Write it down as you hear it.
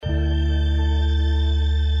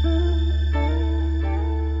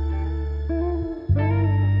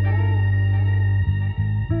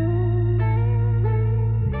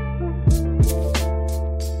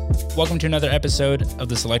Welcome to another episode of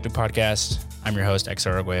the Selective podcast. I'm your host,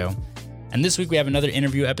 XR Arguello. And this week we have another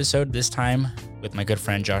interview episode, this time with my good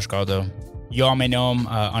friend, Josh Galdo. You all may know him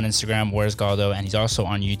on Instagram, Where's Galdo, and he's also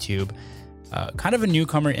on YouTube. Kind of a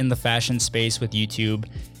newcomer in the fashion space with YouTube,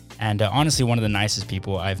 and honestly, one of the nicest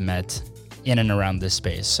people I've met in and around this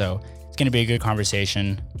space. So it's going to be a good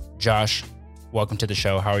conversation. Josh, welcome to the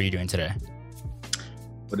show. How are you doing today?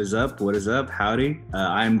 What is up? What is up? Howdy.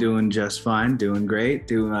 I'm doing just fine, doing great,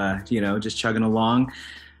 just chugging along.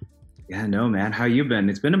 Yeah, no, man. How you been?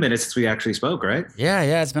 It's been a minute since we actually spoke, right?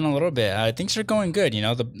 Yeah, it's been a little bit. Things are going good. You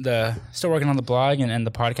know, the still working on the blog and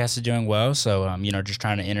the podcast is doing well. So, just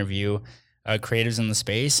trying to interview creatives in the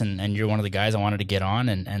space, and you're one of the guys I wanted to get on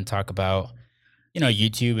and talk about,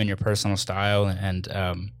 YouTube and your personal style and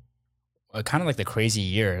kind of like the crazy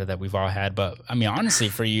year that we've all had. But I mean, honestly,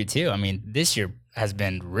 for you too. I mean, this year has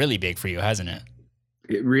been really big for you, hasn't it?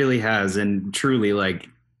 It really has. And truly,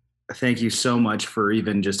 thank you so much for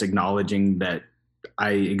even just acknowledging that I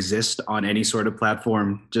exist on any sort of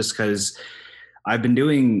platform, just because I've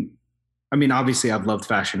been obviously I've loved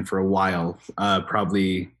fashion for a while,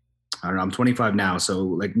 probably, I don't know, I'm 25 now.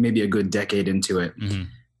 So maybe a good decade into it.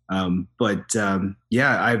 Mm-hmm.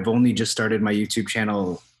 I've only just started my YouTube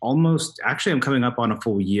channel I'm coming up on a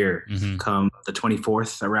full year, come the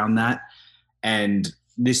 24th, around that. And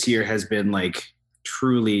this year has been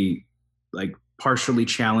truly partially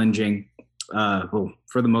challenging, for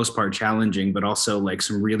the most part challenging, but also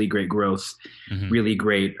some really great growth, really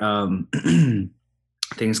great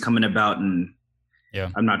things coming about. And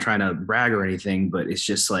I'm not trying to brag or anything, but it's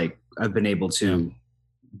just I've been able to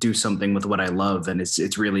do something with what I love. And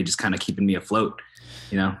it's really just kind of keeping me afloat,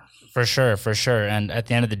 For sure. And at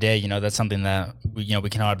the end of the day, that's something that we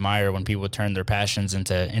can all admire when people turn their passions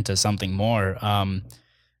into something more.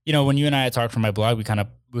 When you and I had talked for my blog, we kind of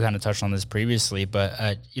touched on this previously,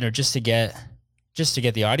 but just to get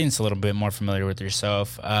the audience a little bit more familiar with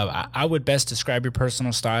yourself, I would best describe your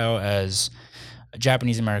personal style as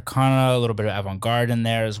Japanese Americana, a little bit of avant-garde in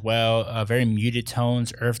there as well, very muted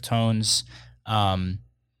tones, earth tones,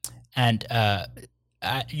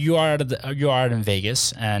 you are out in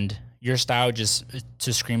Vegas, and your style just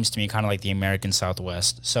screams to me kind of like the American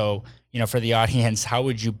Southwest. So, for the audience, how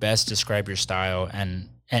would you best describe your style? And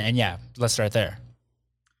yeah, let's start there.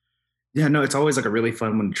 Yeah, no, it's always a really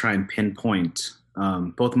fun one to try and pinpoint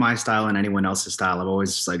both my style and anyone else's style. I've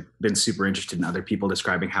always been super interested in other people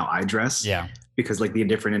describing how I dress. Yeah. Because the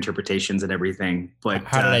different interpretations and everything. But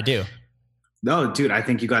how did I do? No, dude, I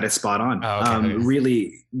think you got it spot on. Oh, okay.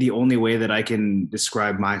 Really, the only way that I can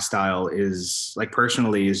describe my style is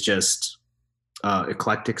personally is just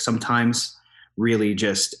eclectic sometimes. Really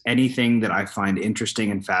just anything that I find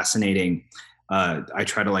interesting and fascinating, I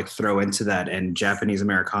try to throw into that. And Japanese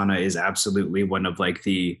Americana is absolutely one of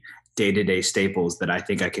the day-to-day staples that I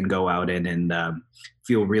think I can go out in and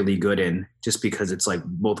feel really good in, just because it's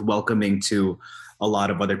both welcoming to a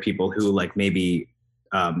lot of other people who maybe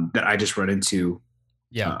that I just run into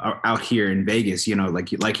out here in Vegas,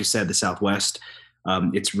 like you said, the Southwest,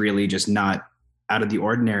 it's really just not out of the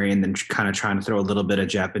ordinary. And then kind of trying to throw a little bit of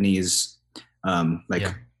Japanese,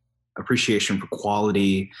 appreciation for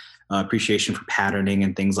quality, appreciation for patterning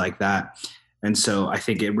and things like that. And so I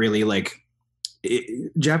think it really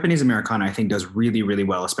Japanese Americana, I think, does really, really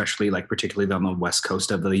well, especially particularly on the West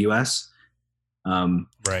Coast of the US.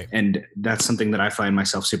 Right. And that's something that I find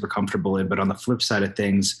myself super comfortable in. But on the flip side of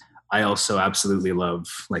things, I also absolutely love,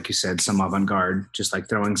 like you said, some avant-garde, just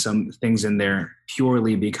throwing some things in there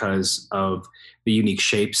purely because of the unique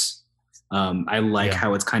shapes. I like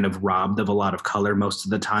how it's kind of robbed of a lot of color most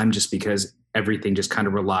of the time, just because everything just kind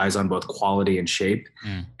of relies on both quality and shape.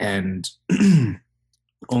 And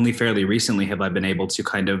only fairly recently have I been able to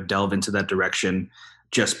kind of delve into that direction,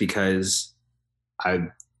 just because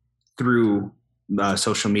through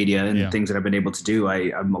social media and things that I've been able to do,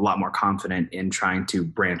 I'm a lot more confident in trying to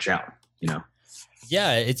branch out,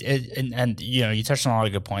 Yeah. You touched on a lot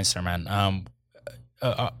of good points there, man.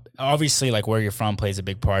 Obviously where you're from plays a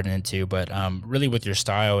big part in it too, but really with your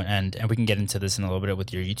style, and we can get into this in a little bit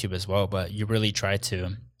with your YouTube as well, but you really try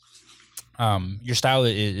to, your style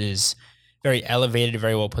is very elevated,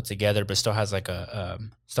 very well put together, but still has a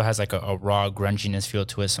raw grunginess feel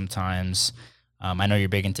to it sometimes. I know you're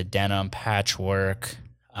big into denim, patchwork,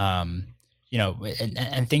 and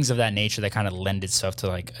things of that nature that kind of lend itself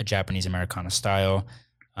to a Japanese Americana style.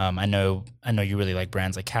 I know you really like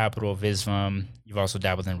brands like Capital, Visvum. You've also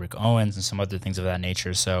dabbled in Rick Owens and some other things of that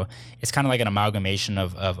nature. So it's kind of an amalgamation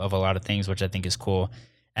of a lot of things, which I think is cool.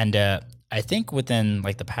 And I think within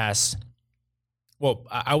the past,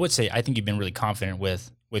 I would say I think you've been really confident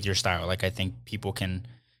with your style. I think people can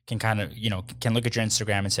can kind of, can look at your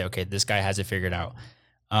Instagram and say, okay, this guy has it figured out.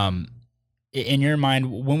 Um, in your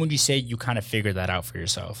mind, when would you say you kind of figured that out for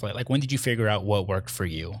yourself? Like when did you figure out what worked for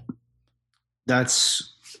you?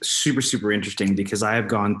 That's super, super interesting because I have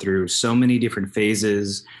gone through so many different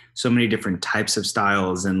phases, so many different types of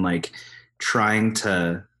styles, and like trying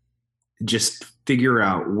to just figure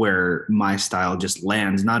out where my style just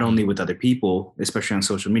lands, not only with other people, especially on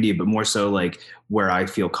social media, but more so like where I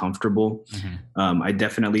feel comfortable. Mm-hmm. I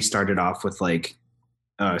definitely started off with like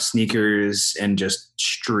sneakers and just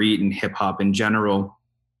street and hip hop in general.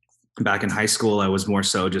 Back in high school, I was more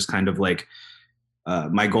so just kind of like,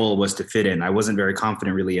 my goal was to fit in. I wasn't very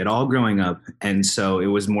confident really at all growing up. And so it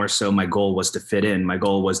was more so my goal was to fit in. My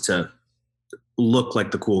goal was to look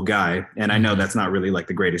like the cool guy. And I know that's not really like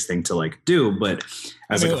the greatest thing to like do, but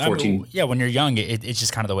as like a 14. Yeah, when you're young, it's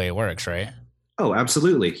just kind of the way it works, right? Oh,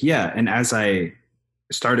 absolutely. Yeah. And as I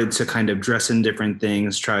started to kind of dress in different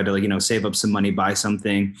things, try to, save up some money, buy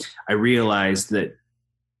something, I realized that,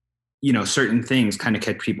 certain things kind of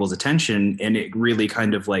catch people's attention. And it really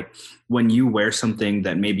kind of like when you wear something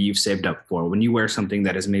that maybe you've saved up for, when you wear something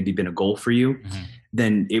that has maybe been a goal for you,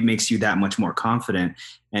 then it makes you that much more confident,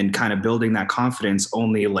 and kind of building that confidence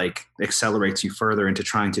only like accelerates you further into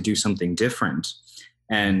trying to do something different.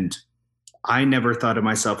 And I never thought of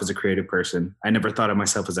myself as a creative person. I never thought of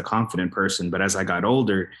myself as a confident person. But as I got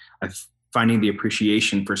older, I'm finding the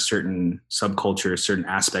appreciation for certain subcultures, certain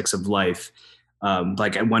aspects of life.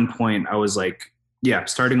 Like at one point I was like, yeah,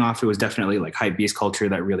 starting off, it was definitely like hype beast culture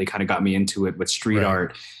that really kind of got me into it with street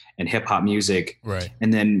art and hip hop music. Right.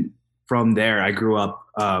 And then from there, I grew up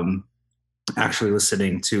actually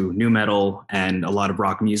listening to new metal and a lot of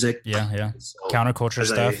rock music. Yeah. So counterculture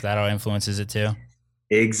stuff, that all influences it too.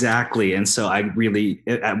 Exactly. And so I really,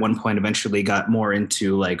 at one point, eventually got more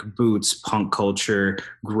into like boots, punk culture,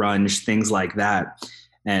 grunge, things like that.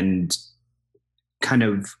 And kind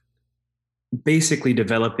of basically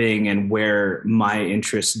developing and where my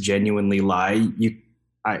interests genuinely lie.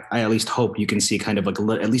 I at least hope you can see kind of like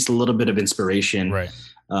at least a little bit of inspiration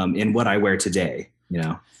in what I wear today,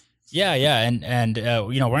 Yeah. And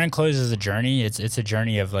wearing clothes is a journey. It's a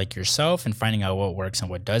journey of like yourself and finding out what works and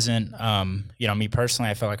what doesn't. Me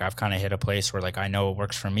personally, I feel like I've kind of hit a place where like I know what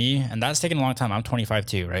works for me, and that's taken a long time. I'm 25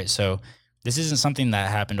 too, right? So this isn't something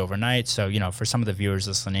that happened overnight. So, for some of the viewers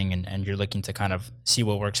listening and you're looking to kind of see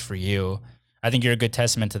what works for you, I think you're a good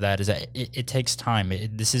testament to that, is that it takes time.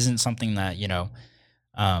 This isn't something that,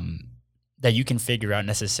 that you can figure out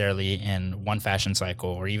necessarily in one fashion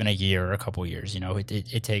cycle or even a year or a couple of years.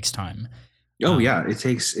 It takes time. Oh yeah, it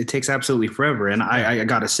takes absolutely forever. And I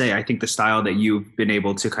gotta say, I think the style that you've been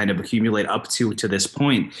able to kind of accumulate up to this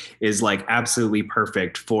point is like absolutely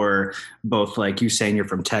perfect for both, like you saying you're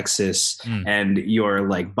from Texas and your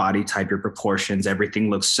like body type, your proportions,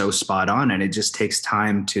 everything looks so spot on, and it just takes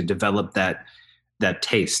time to develop that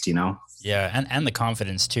taste, Yeah, and the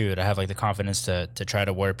confidence too, to have like the confidence to try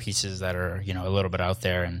to wear pieces that are, a little bit out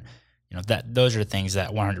there, and that those are things that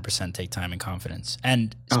 100% take time and confidence.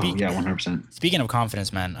 And 100%. Speaking of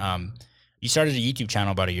confidence, man, you started a YouTube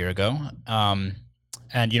channel about a year ago. And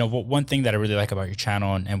one thing that I really like about your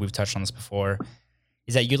channel, and we've touched on this before,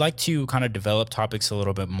 is that you like to kind of develop topics a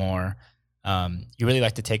little bit more. You really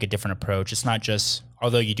like to take a different approach. It's not just,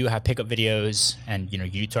 although you do have pickup videos and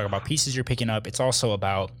you talk about pieces you're picking up, it's also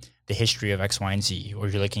about the history of X, Y, and Z, or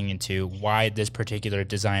you're looking into why this particular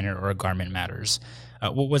designer or a garment matters.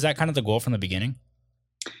 Was that kind of the goal from the beginning?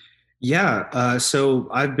 Yeah. So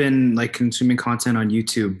I've been like consuming content on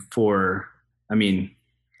YouTube for,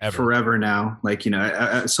 forever now. Like,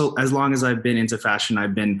 so as long as I've been into fashion,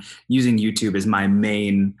 I've been using YouTube as my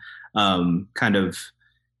main kind of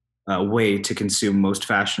way to consume most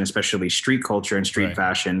fashion, especially street culture and street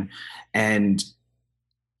fashion. And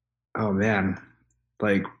oh man,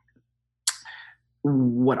 like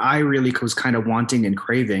what I really was kind of wanting and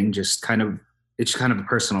craving, it's kind of a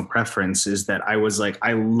personal preference, is that I was like,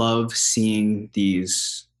 I love seeing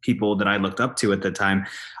these people that I looked up to at the time.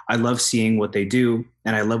 I love seeing what they do,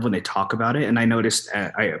 and I love when they talk about it. And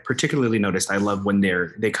I particularly noticed I love when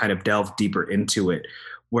they kind of delve deeper into it,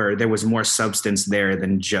 where there was more substance there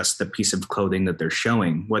than just the piece of clothing that they're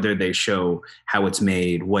showing, whether they show how it's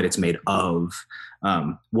made, what it's made of,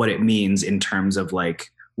 what it means in terms of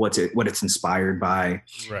like what it's inspired by.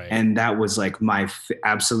 Right. And that was like my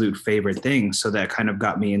absolute favorite thing. So that kind of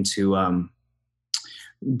got me into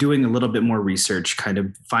doing a little bit more research, kind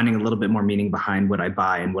of finding a little bit more meaning behind what I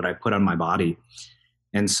buy and what I put on my body.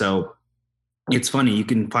 And so it's funny, you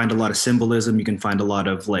can find a lot of symbolism. You can find a lot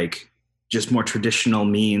of like, just more traditional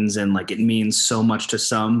means, and like it means so much to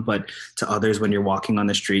some, but to others, when you're walking on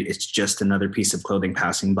the street, it's just another piece of clothing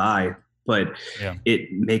passing by. But Yeah.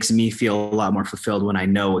 it makes me feel a lot more fulfilled when I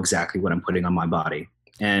know exactly what I'm putting on my body.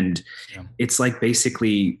 And Yeah. it's like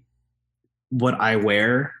basically what I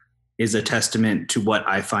wear is a testament to what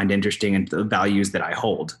I find interesting and the values that I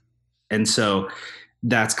hold. And so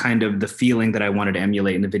that's kind of the feeling that I wanted to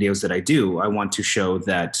emulate in the videos that I do. I want to show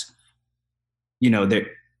that, that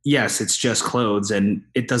yes, it's just clothes and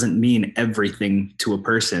it doesn't mean everything to a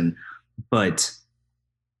person, but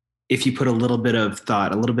if you put a little bit of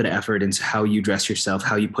thought, a little bit of effort into how you dress yourself,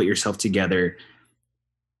 how you put yourself together,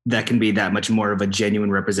 that can be that much more of a genuine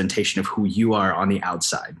representation of who you are on the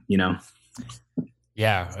outside,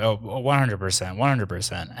 Yeah, 100%,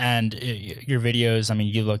 100%. And your videos, I mean,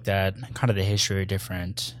 you looked at kind of the history of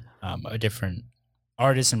different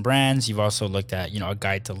artists and brands. You've also looked at, a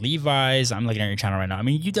guide to Levi's. I'm looking at your channel right now. I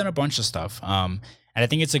mean, you've done a bunch of stuff. And I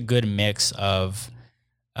think it's a good mix of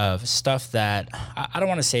stuff that I don't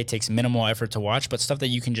want to say it takes minimal effort to watch, but stuff that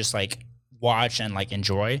you can just like watch and like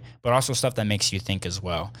enjoy, but also stuff that makes you think as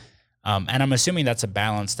well. And I'm assuming that's a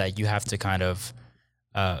balance that you have to kind of,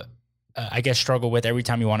 I guess, struggle with every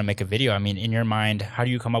time you want to make a video. I mean, in your mind, how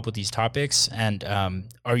do you come up with these topics? And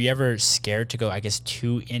are you ever scared to go, I guess,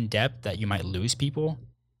 too in depth that you might lose people?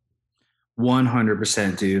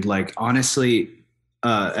 100%, dude. Like, honestly,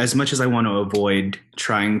 as much as I want to avoid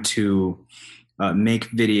trying to make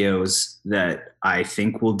videos that I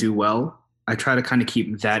think will do well, I try to kind of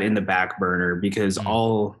keep that in the back burner, because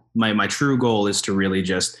all my true goal is to really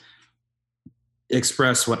just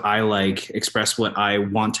express what I like, express what I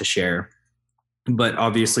want to share. But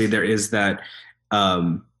obviously there is that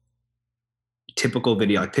typical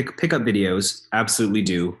video, like pickup videos absolutely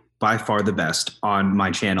do by far the best on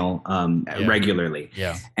my channel regularly.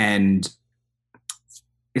 Yeah. And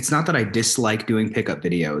it's not that I dislike doing pickup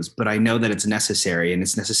videos, but I know that it's necessary, and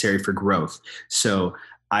it's necessary for growth. So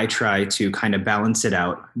I try to kind of balance it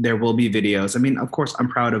out. There will be videos. I mean, of course, I'm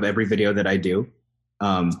proud of every video that I do.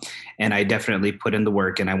 And I definitely put in the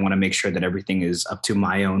work, and I want to make sure that everything is up to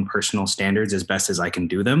my own personal standards as best as I can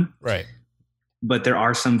do them. Right. But there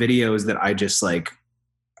are some videos that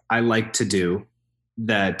I like to do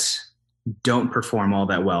that don't perform all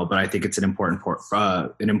that well, but I think it's an important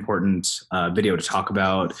video to talk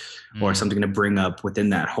about, or something to bring up within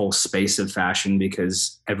that whole space of fashion,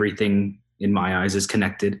 because everything in my eyes is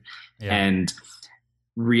connected. Yeah. And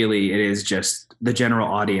really, it is just the general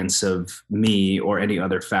audience of me or any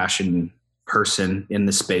other fashion person in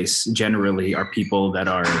the space generally are people that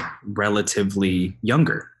are relatively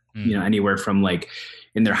younger, anywhere from like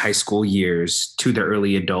in their high school years to their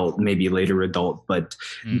early adult, maybe later adult. But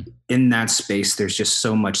in that space, there's just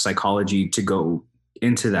so much psychology to go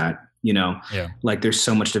into that, like there's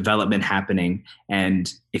so much development happening.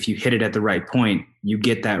 And if you hit it at the right point, you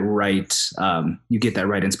get that right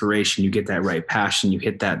inspiration, you get that right passion, you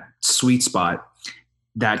hit that sweet spot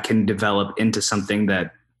that can develop into something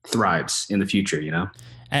that thrives in the future,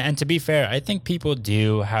 And to be fair, I think people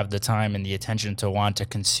do have the time and the attention to want to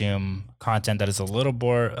consume content that is a little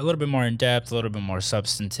bit more in depth, a little bit more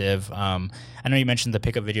substantive. I know you mentioned the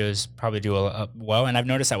pickup videos probably do well, and I've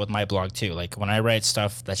noticed that with my blog too. Like when I write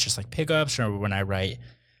stuff that's just like pickups, or when I write,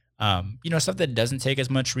 stuff that doesn't take as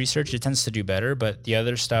much research, it tends to do better. But the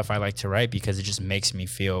other stuff I like to write because it just makes me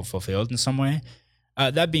feel fulfilled in some way.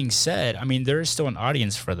 That being said, I mean, there is still an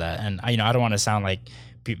audience for that, and I don't want to sound like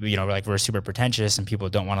people, like we're super pretentious and people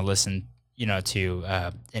don't want to listen, to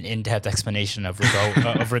an in-depth explanation of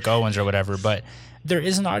Rick Owens or whatever. But there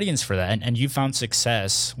is an audience for that, and you found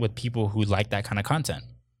success with people who like that kind of content.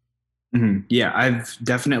 Mm-hmm. Yeah, I've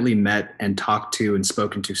definitely met and talked to and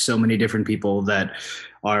spoken to so many different people that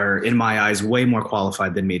are, in my eyes, way more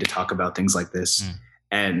qualified than me to talk about things like this.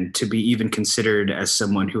 And to be even considered as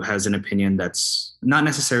someone who has an opinion that's not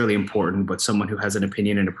necessarily important, but someone who has an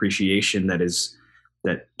opinion and appreciation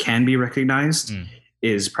that can be recognized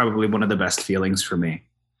is probably one of the best feelings for me,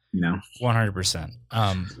 100%.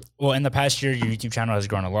 Well, in the past year, your YouTube channel has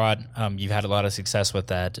grown a lot. You've had a lot of success with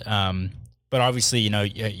that. But obviously,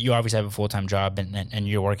 you obviously have a full-time job and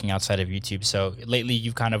you're working outside of YouTube. So lately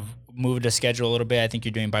you've kind of moved a schedule a little bit. I think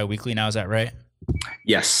you're doing bi-weekly now. Is that right?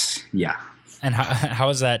 Yes. Yeah. And how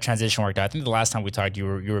has that transition worked out? I think the last time we talked, you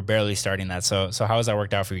were barely starting that. So how has that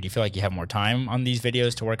worked out for you? Do you feel like you have more time on these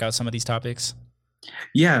videos to work out some of these topics?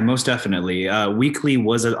 Yeah, most definitely. Weekly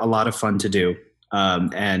was a lot of fun to do.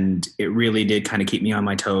 And it really did kind of keep me on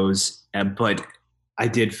my toes. But I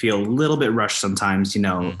did feel a little bit rushed sometimes.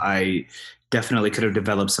 I definitely could have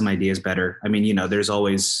developed some ideas better. I mean, there's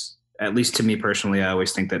always, at least to me personally, I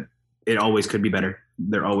always think that it always could be better.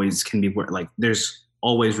 there always can be like, there's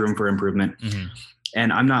always room for improvement. Mm-hmm.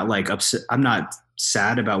 And I'm not like upset. I'm not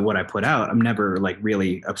sad about what I put out. I'm never like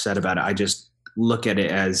really upset about it. I just look at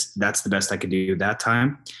it as that's the best I could do that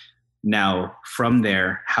time. Now from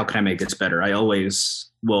there, how can I make this better? I always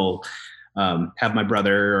will have my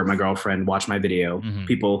brother or my girlfriend watch my video. Mm-hmm.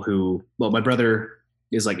 People who, well, my brother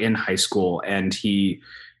is like in high school and he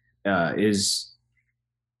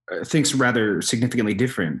thinks rather significantly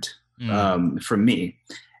different from me.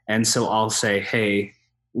 And so I'll say, hey,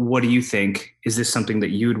 what do you think? Is this something that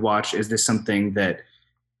you'd watch? Is this something that,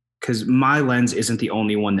 because my lens isn't the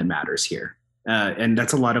only one that matters here. And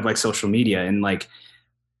that's a lot of like social media, and like,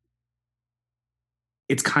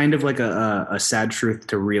 it's kind of like a sad truth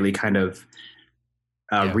to really kind of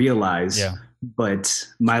realize, but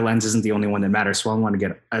my lens isn't the only one that matters. So I want to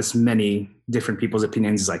get as many different people's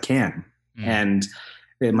opinions as I can. And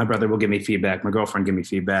my brother will give me feedback. My girlfriend give me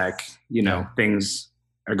feedback, you know, things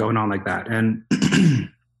are going on like that. And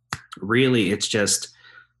really it's just,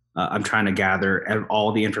 I'm trying to gather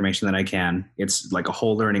all the information that I can. It's like a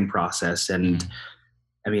whole learning process. And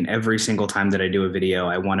I mean, every single time that I do a video,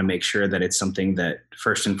 I want to make sure that it's something that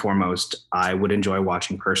first and foremost, I would enjoy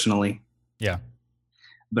watching personally. Yeah.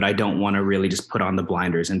 But I don't want to really just put on the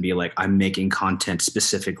blinders and be like, I'm making content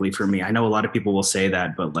specifically for me. I know a lot of people will say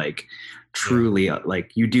that, but like truly,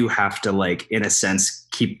 like you do have to like, in a sense,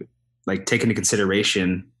 keep like take into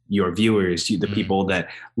consideration your viewers, the people that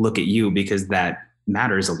look at you, because that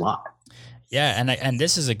matters a lot. Yeah, and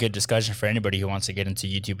this is a good discussion for anybody who wants to get into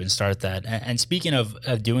YouTube and start that. And speaking of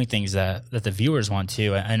doing things that the viewers want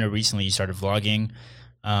to, I know recently you started vlogging,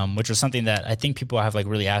 which was something that I think people have like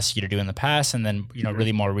really asked you to do in the past, and then you know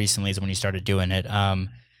really more recently is when you started doing it.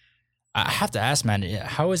 I have to ask, man,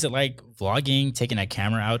 how is it like vlogging, taking a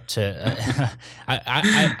camera out to?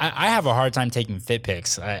 I have a hard time taking fit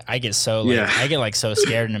pics. I get so like I get like so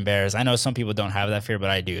scared and embarrassed. I know some people don't have that fear, but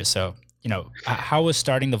I do. So. You know, how was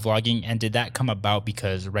starting the vlogging, and did that come about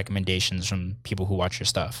because of recommendations from people who watch your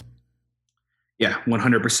stuff? Yeah,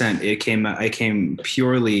 100%. I came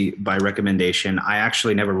purely by recommendation. I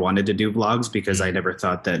actually never wanted to do vlogs because I never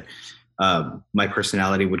thought that my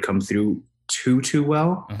personality would come through too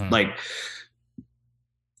well. Like,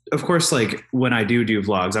 of course, like when I do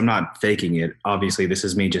vlogs, I'm not faking it. Obviously, this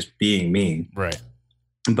is me just being me. Right.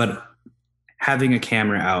 But having a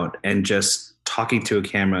camera out and just talking to a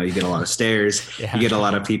camera, you get a lot of stares. You get a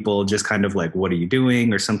lot of people just kind of like, what are you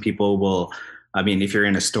doing? Or some people will, I mean, if you're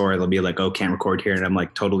in a store, they'll be like, oh, can't record here. And I'm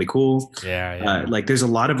like, totally cool. Like there's a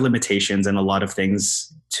lot of limitations and a lot of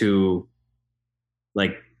things to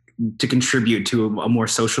contribute to a more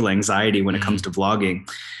social anxiety when it comes to vlogging,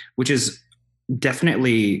 which is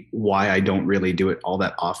definitely why I don't really do it all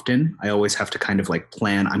that often. I always have to kind of like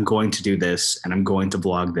plan, I'm going to do this and I'm going to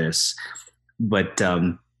vlog this. But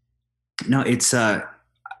no, it's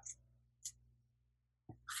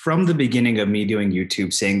from the beginning of me doing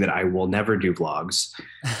YouTube saying that I will never do vlogs,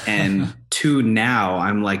 and to now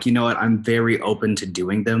I'm like, you know what, I'm very open to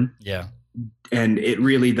doing them. Yeah. And it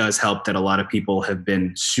really does help that a lot of people have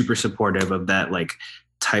been super supportive of that like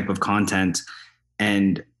type of content.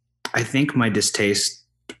 And I think my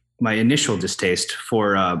initial distaste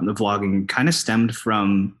for the vlogging kind of stemmed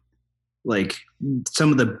from like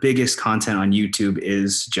some of the biggest content on YouTube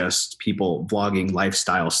is just people vlogging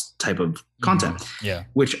lifestyle type of content,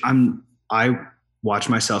 which I watch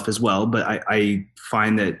myself as well, but I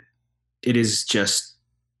find that it is just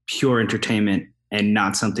pure entertainment and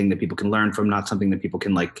not something that people can learn from, not something that people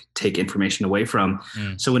can like take information away from.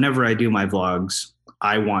 So whenever I do my vlogs,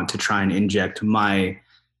 I want to try and inject my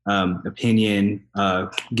opinion,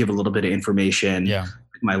 give a little bit of information.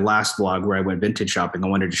 My last vlog where I went vintage shopping, I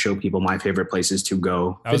wanted to show people my favorite places to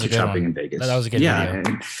go vintage shopping in Vegas. That was a good video.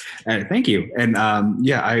 And thank you. And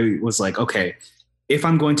I was like, okay, if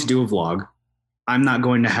I'm going to do a vlog, I'm not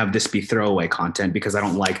going to have this be throwaway content because I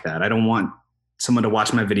don't like that. I don't want someone to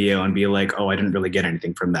watch my video and be like, oh, I didn't really get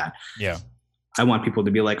anything from that. Yeah. I want people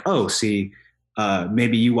to be like, oh, see,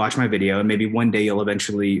 maybe you watch my video and maybe one day you'll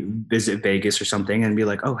eventually visit Vegas or something and be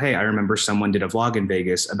like, oh, hey, I remember someone did a vlog in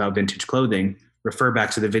Vegas about vintage clothing. Refer back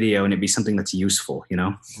to the video and it'd be something that's useful, you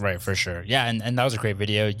know? Right, for sure. Yeah, and that was a great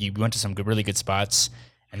video. You went to some really good spots,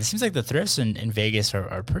 and it seems like the thrifts in Vegas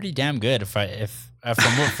are pretty damn good.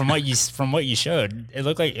 From what you showed, it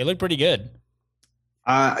looked pretty good.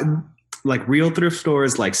 Like real thrift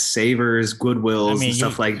stores, like Savers, Goodwills, and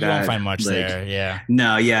stuff like that. You won't find much there. Yeah.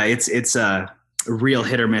 No, yeah, it's a real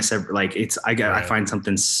hit or miss. Like I find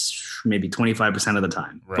something maybe 25% of the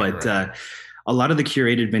time, but. A lot of the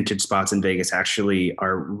curated vintage spots in Vegas actually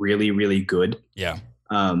are really, really good. Yeah.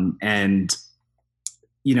 And,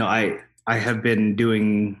 you know, I I have been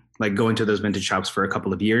doing like going to those vintage shops for a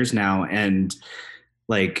couple of years now, and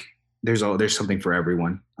like there's something for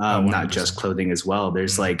everyone. Oh, Not just 100%. clothing as well.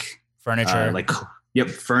 There's Mm. Furniture. like yep,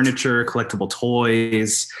 furniture, collectible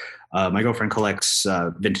toys. My girlfriend collects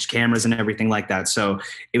vintage cameras and everything like that. So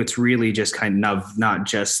it's really just kind of not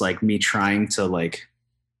just like me trying to like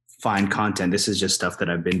find content. This is just stuff that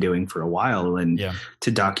I've been doing for a while, and Yeah, to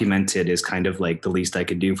document it is kind of like the least I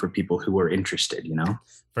could do for people who are interested, you know?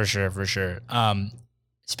 for sure, for sure.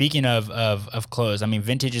 Speaking of clothes, I mean,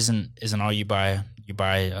 vintage isn't all you buy. You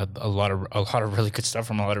buy a lot of really good stuff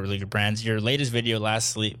from a lot of really good brands. Your latest video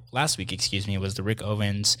last week, excuse me, was the Rick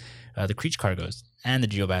Owens, the Creech cargos and the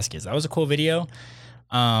Geo baskets. That was a cool video.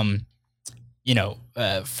 Um,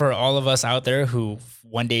 for all of us out there who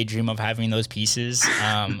one day dream of having those pieces,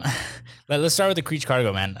 let's start with the Creech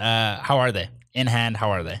cargo, man. How are they in hand?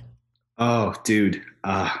 How are they? Oh, dude.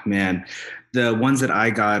 Man. The ones that I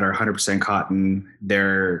got are 100% cotton.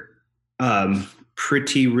 They're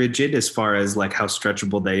pretty rigid as far as like how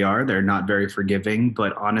stretchable they are. They're not very forgiving,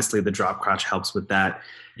 but honestly, the drop crotch helps with that.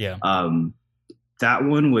 Yeah, Um, that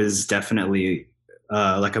one was definitely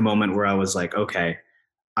like a moment where I was like, okay,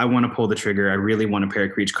 I want to pull the trigger. I really want a pair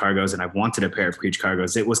of Creech cargos, and I wanted a pair of Creech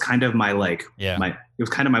cargos. It was kind of my like yeah, my it was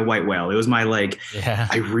kind of my white whale. It was my like yeah.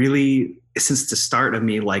 I really, since the start of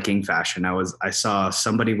me liking fashion, I saw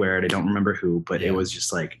somebody wear it. I don't remember who, but it Yeah. was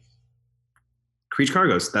just like Creech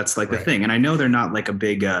cargos. That's like the Right. thing. And I know they're not like a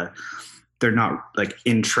big they're not like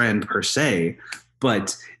in trend per se,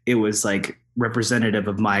 but it was like representative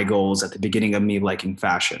of my goals at the beginning of me liking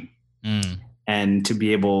fashion. Mm. And to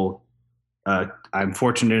be able I'm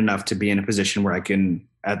fortunate enough to be in a position where I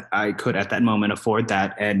could at that moment afford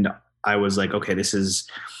that. And I was like, okay, this is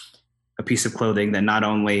a piece of clothing that not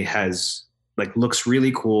only has like looks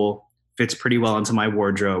really cool, fits pretty well into my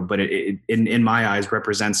wardrobe, but it in my eyes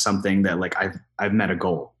represents something that like I've met a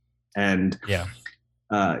goal. And Yeah.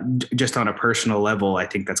 just on a personal level, I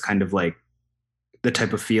think that's kind of like the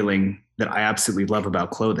type of feeling that I absolutely love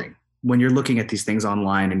about clothing. When you're looking at these things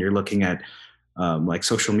online and you're looking at like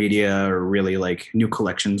social media or really like new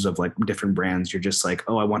collections of like different brands, you're just like,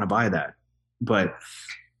 oh, I want to buy that. But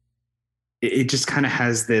it just kind of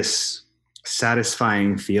has this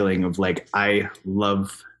satisfying feeling of like, I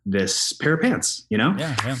love this pair of pants, you know?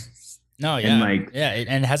 Yeah. Yeah. No, And yeah, like, yeah,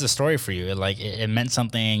 and it has a story for you. It meant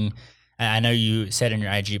something. I know you said in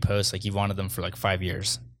your IG post like you wanted them for like 5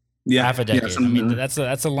 years, yeah, half a yeah, decade. I mean, that's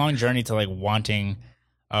a long journey to like wanting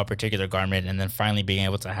a particular garment and then finally being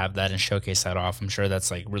able to have that and showcase that off. I'm sure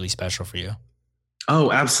that's like really special for you. oh,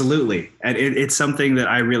 absolutely. And it's something that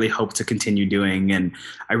I really hope to continue doing. And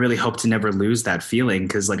I really hope to never lose that feeling.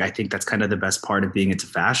 Cause like, I think that's kind of the best part of being into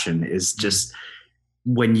fashion is Mm. just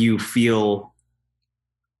when you feel,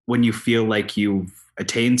 like you've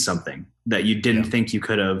attained something that you didn't Yeah. think you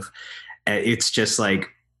could have. It's just like,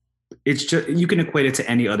 it's just, you can equate it to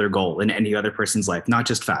any other goal in any other person's life, not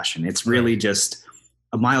just fashion. It's Right. really just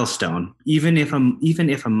a milestone. Even if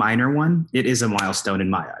a minor one, it is a milestone in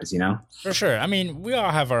my eyes, you know? For sure. I mean, we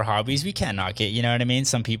all have our hobbies. We can't knock it. You know what I mean?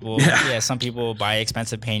 Some people, Yeah. yeah, some people buy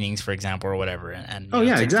expensive paintings, for example, or whatever, and Oh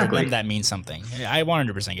yeah, to them exactly. that means something. I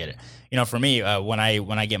 100% get it. For me, when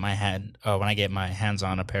I get my hands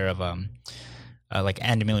on a pair of like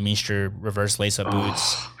Andy Millimeter reverse lace up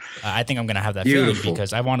boots, Oh, I think I'm gonna have that feeling beautiful.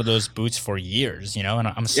 because I wanted those boots for years. And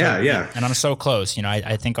Yeah, yeah. I'm so close.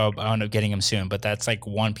 I think I'll end up getting them soon. But that's like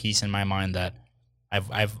one piece in my mind that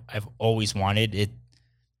I've always wanted. It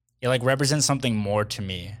like represents something more to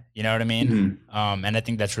me. You know what I mean? Mhm. And I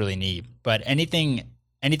think that's really neat. But anything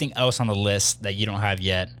else on the list that you don't have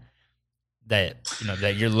yet that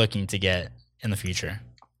that you're looking to get in the future?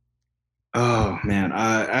 Oh man.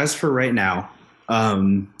 As for right now,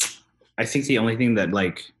 um, I think the only thing that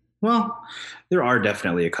like, well, there are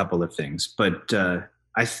definitely a couple of things, but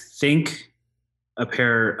I think a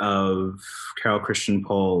pair of Carol Christian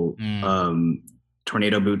Pole Mm,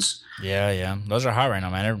 tornado boots. yeah, yeah. Those are hot right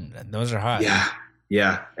now, man. Those are hot. Yeah,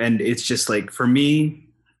 yeah, and it's just like for me,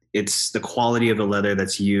 it's the quality of the leather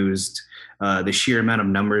that's used, the sheer amount of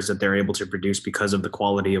numbers that they're able to produce because of the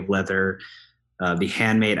quality of leather, the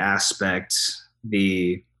handmade aspect,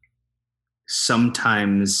 the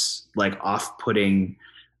sometimes like off-putting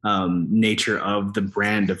nature of the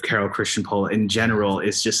brand of Carol Christian Pole in general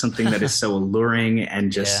is just something that is so alluring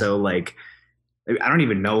and just Yeah, so like I don't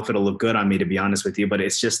even know if it'll look good on me to be honest with you, but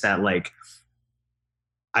it's just that like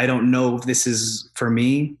I don't know if this is for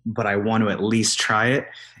me, but I want to at least try it.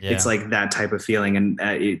 It's yeah, like that type of feeling, and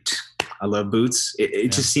I love boots. It yeah.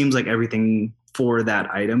 just seems like everything for that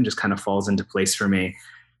item just kind of falls into place for me,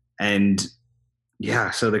 and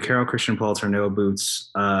Yeah, so the Carol Christian Paul Tornillo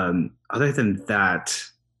boots. Other than that,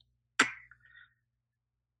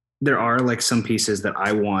 there are like some pieces that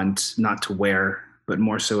I want not to wear, but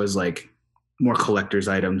more so as like more collector's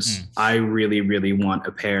items. Mm. I really, really want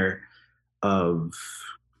a pair of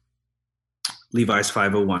Levi's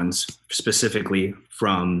 501s, specifically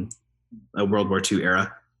from a World War II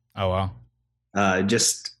era. Oh wow. Uh,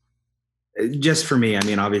 just, just for me. I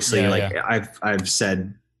mean, obviously, Yeah, like yeah. I've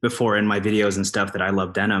said before in my videos and stuff that I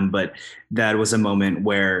love denim, but that was a moment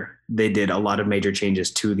where they did a lot of major changes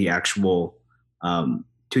to the actual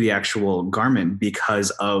garment because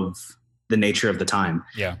of the nature of the time.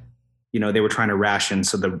 Yeah. They were trying to ration,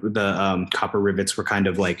 so the copper rivets were kind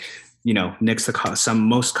of like, nix some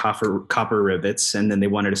most copper rivets, and then they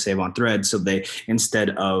wanted to save on thread, so they, instead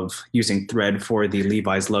of using thread for the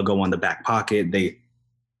Levi's logo on the back pocket, they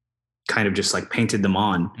kind of just like painted them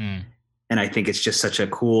on. Mm. And I think it's just such a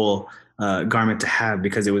cool garment to have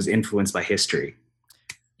because it was influenced by history.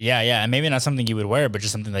 Yeah, yeah. And maybe not something you would wear, but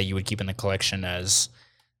just something that you would keep in the collection as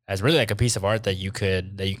really like a piece of art that you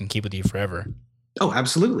can keep with you forever. Oh,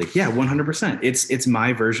 absolutely. Yeah, 100%. It's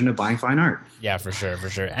my version of buying fine art. Yeah, for sure, for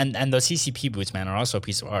sure. And those CCP boots, man, are also a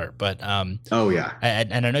piece of art. But Oh yeah.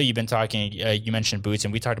 and I know you've been talking. You mentioned boots,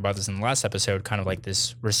 and we talked about this in the last episode. Kind of like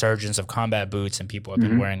this resurgence of combat boots, and people have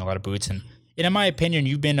been Mm-hmm. wearing a lot of boots. And in my opinion,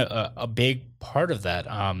 you've been a big part of that.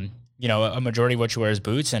 A majority of what you wear is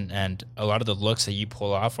boots, and a lot of the looks that you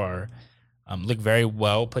pull off are look very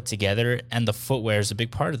well put together, and the footwear is a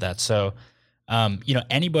big part of that. So,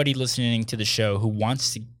 anybody listening to the show who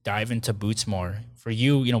wants to dive into boots more, for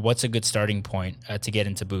you, what's a good starting point to get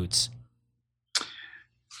into boots?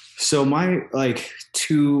 So my like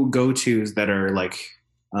two go-tos that are like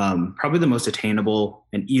probably the most attainable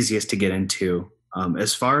and easiest to get into.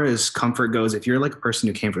 As far as comfort goes, if you're like a person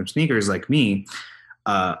who came from sneakers like me,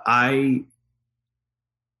 I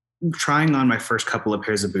trying on my first couple of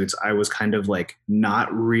pairs of boots, I was kind of like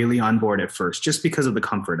not really on board at first just because of the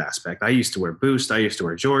comfort aspect. I used to wear Boost, I used to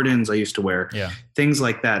wear Jordans, I used to wear Yeah. things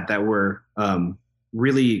like that that were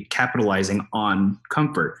really capitalizing on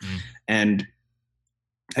comfort. Mm. And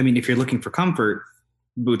I mean, if you're looking for comfort,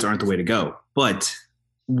 boots aren't the way to go. But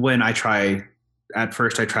when at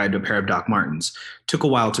first I tried a pair of Doc Martens. Took a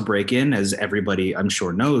while to break in, as everybody I'm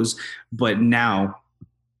sure knows, but now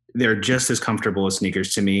they're just as comfortable as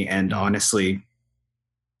sneakers to me. And honestly,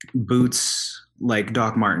 boots like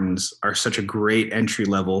Doc Martens are such a great entry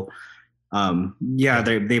level.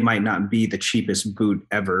 They might not be the cheapest boot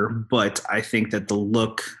ever, but I think that the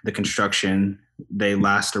look, the construction, they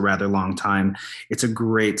last a rather long time. It's a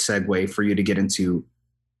great segue for you to get into,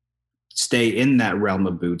 stay in that realm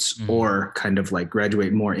of boots, Mm. or kind of like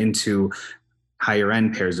graduate more into higher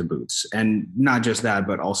end pairs of boots. And not just that,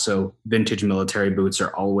 but also vintage military boots are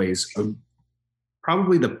always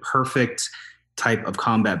probably the perfect type of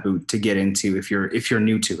combat boot to get into if you're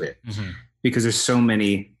new to it. Mm-hmm. Because there's so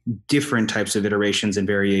many different types of iterations and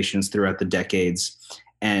variations throughout the decades.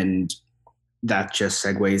 And that just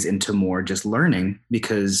segues into more just learning,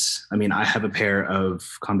 because I mean, I have a pair of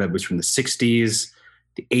combat boots from the 60s,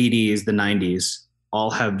 the 80s, the 90s, all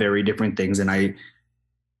have very different things. And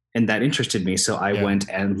that interested me. So I went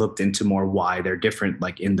and looked into more why they're different,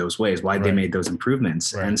 like in those ways, why they made those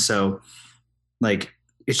improvements. Right. And so like,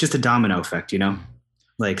 it's just a domino effect,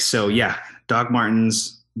 like, so yeah, Doc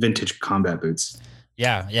Martens, vintage combat boots.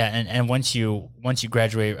 Yeah, yeah, and once you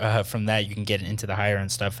graduate from that, you can get into the higher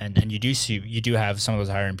end stuff, and you do have some of those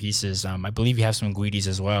higher end pieces. I believe you have some Guidis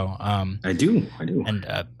as well. I do.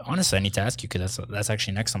 And honestly, I need to ask you, because that's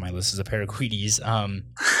actually next on my list, is a pair of Guidis.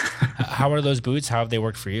 How are those boots? How have they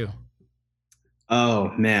worked for you? Oh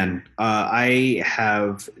man, I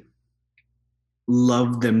have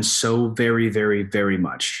loved them so very, very, very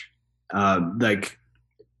much. Like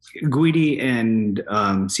Guidi and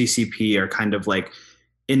CCP are kind of like,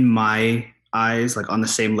 in my eyes, like on the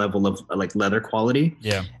same level of like leather quality.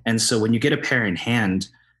 Yeah. And so when you get a pair in hand,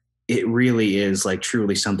 it really is like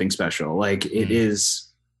truly something special. Like it is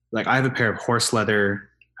like, I have a pair of horse leather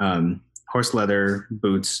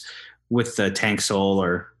boots with the tank sole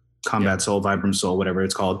or combat sole, Vibram sole, whatever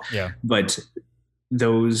it's called. Yeah. But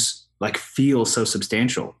those like feel so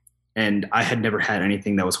substantial. And I had never had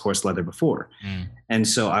anything that was horse leather before. And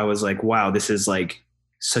so I was like, wow, this is like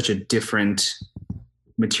such a different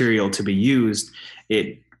material to be used.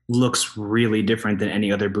 It looks really different than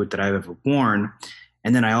any other boot that I've ever worn.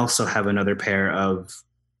 And then I also have another pair of,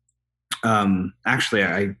 actually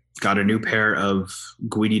I got a new pair of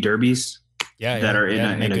Guidi Derbies that are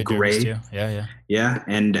in a gray. Yeah. Yeah.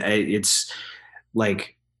 And it's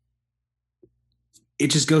like, it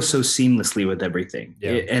just goes so seamlessly with everything.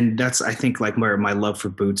 Yeah. And that's, I think, like where my love for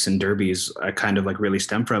boots and derbies kind of like really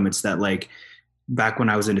stem from. It's that like back when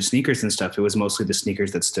I was into sneakers and stuff, it was mostly the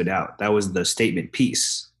sneakers that stood out. That was the statement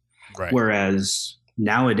piece. Right. Whereas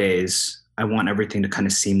nowadays, I want everything to kind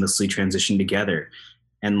of seamlessly transition together.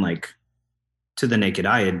 And like to the naked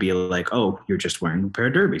eye, it'd be like, oh, you're just wearing a pair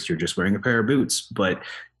of derbies, you're just wearing a pair of boots. But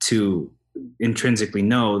to intrinsically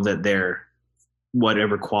know that they're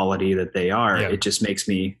whatever quality that they are, Yeah. it just makes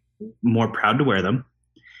me more proud to wear them.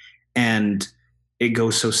 And it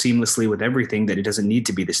goes so seamlessly with everything that it doesn't need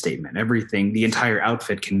to be the statement. Everything, the entire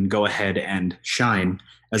outfit can go ahead and shine,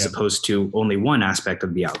 as Yeah. opposed to only one aspect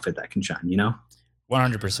of the outfit that can shine, you know?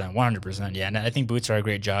 100%, 100%. Yeah. And I think boots are a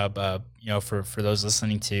great job, for those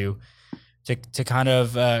listening to kind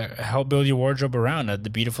of help build your wardrobe around. The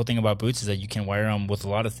beautiful thing about boots is that you can wear them with a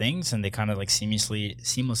lot of things, and they kind of like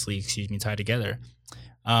seamlessly, tie together.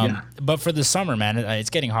 Yeah. But for the summer, man, it's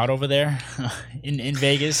getting hot over there in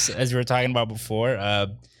Vegas, as we were talking about before.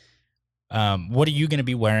 What are you going to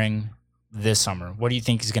be wearing this summer? What do you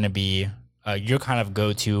think is going to be your kind of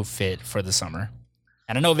go-to fit for the summer?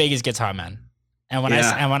 And I know Vegas gets hot, man. And when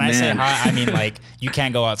I say hot, I mean like you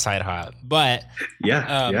can't go outside hot. But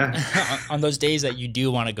on those days that you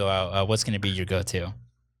do want to go out, what's going to be your go-to?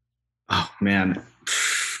 Oh man.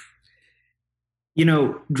 You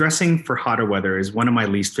know, dressing for hotter weather is one of my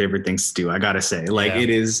least favorite things to do. I gotta say, like, it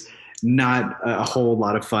is not a whole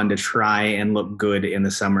lot of fun to try and look good in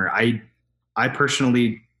the summer. I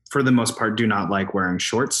personally, for the most part, do not like wearing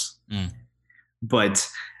shorts. But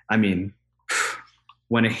I mean,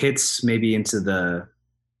 when it hits maybe into the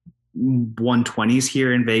 120s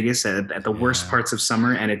here in Vegas at the worst parts of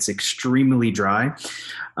summer, and it's extremely dry,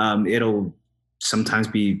 it'll sometimes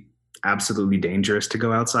be absolutely dangerous to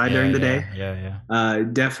go outside during the day.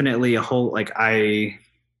 Definitely a whole, like,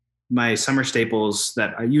 my summer staples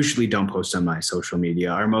that I usually don't post on my social media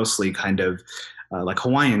are mostly kind of like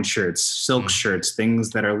Hawaiian shirts, silk shirts, things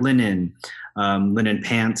that are linen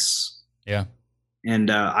pants. Yeah. And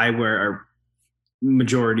I wear a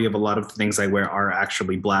majority of a lot of the things I wear are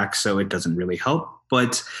actually black, so it doesn't really help.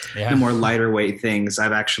 But the more lighter weight things,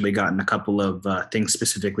 I've actually gotten a couple of things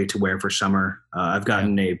specifically to wear for summer. I've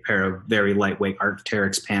gotten a pair of very lightweight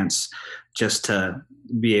Arc'teryx pants just to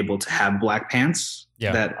be able to have black pants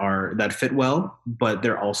that fit well, but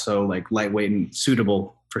they're also like lightweight and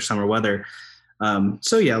suitable for summer weather.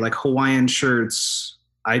 So yeah, like Hawaiian shirts.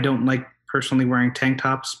 I don't like personally wearing tank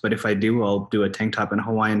tops, but if I do, I'll do a tank top and a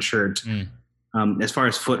Hawaiian shirt. As far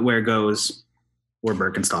as footwear goes, wear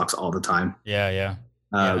Birkenstocks all the time.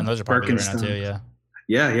 And those are popular right now too.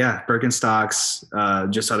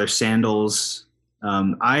 Birkenstocks, just other sandals.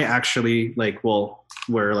 I actually I'll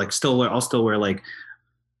still wear like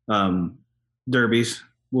derbies.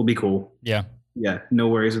 Will be cool. Yeah, no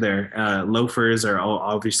worries there. Loafers are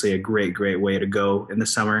obviously a great way to go in the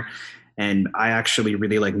summer, and I actually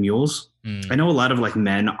really like mules. I know a lot of like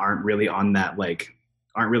men aren't really on that, like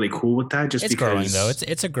aren't really cool with that. Just it's because growing though.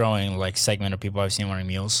 It's a growing like segment of people I've seen wearing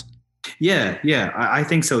mules. I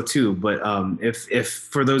think so too. But if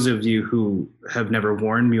for those of you who have never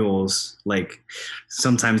worn mules, like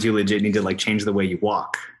sometimes you legit need to like change the way you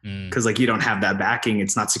walk, because like you don't have that backing.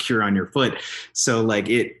 It's not secure on your foot, so like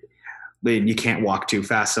you can't walk too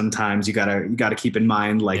fast. Sometimes you gotta keep in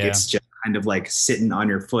mind like it's just kind of like sitting on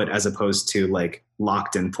your foot as opposed to like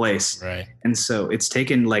locked in place. Right. And so it's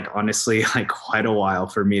taken like honestly like quite a while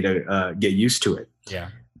for me to get used to it. Yeah.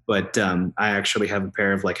 But I actually have a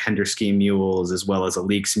pair of like Henderski mules as well as a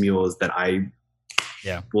Leaks mules that I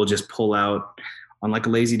will just pull out on like a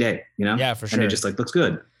lazy day, you know? Yeah, for sure. And it just like looks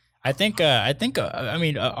good. I think,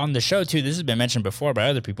 on the show too, this has been mentioned before by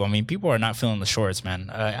other people. I mean, people are not feeling the shorts,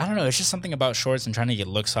 man. I don't know. It's just something about shorts and trying to get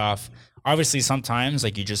looks off. Obviously, sometimes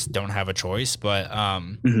like you just don't have a choice, but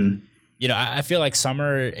I feel like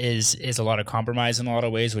summer is a lot of compromise in a lot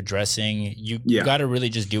of ways with dressing. You got to really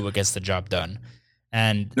just do what gets the job done.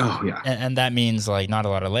 And and that means like not a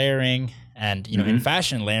lot of layering. And in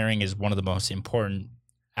fashion, layering is one of the most important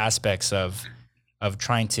aspects of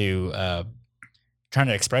trying to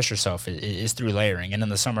express yourself is through layering. And in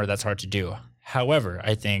the summer, that's hard to do. However,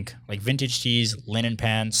 I think like vintage tees, linen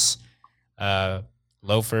pants,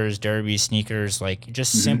 loafers, derbies, sneakers, like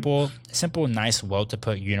just simple, nice, well to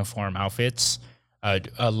put uniform outfits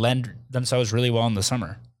lend themselves really well in the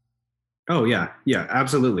summer. Oh yeah,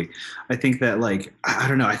 absolutely. I think that like I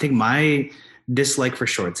don't know. I think my dislike for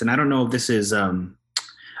shorts, and I don't know if this is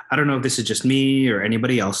just me or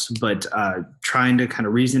anybody else, but trying to kind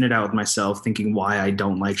of reason it out with myself, thinking why I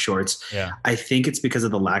don't like shorts. Yeah. I think it's because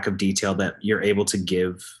of the lack of detail that you're able to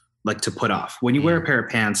give, like to put off. When you wear a pair of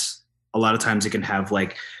pants, a lot of times it can have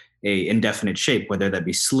like a indefinite shape, whether that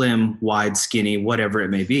be slim, wide, skinny, whatever it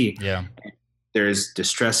may be. Yeah. There's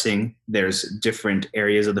distressing. There's different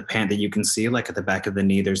areas of the pant that you can see, like at the back of the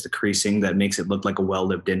knee, there's the creasing that makes it look like a well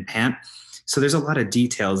lived in pant. So there's a lot of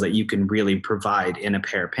details that you can really provide in a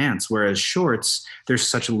pair of pants. Whereas shorts, there's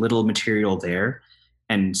such little material there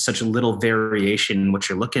and such a little variation in what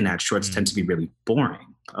you're looking at. Shorts tend to be really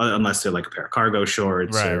boring, unless they're like a pair of cargo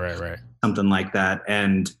shorts Right. something like that.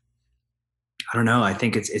 And I don't know. I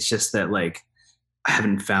think it's just that like I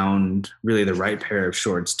haven't found really the right pair of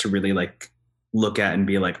shorts to really like look at and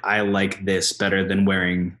be like, I like this better than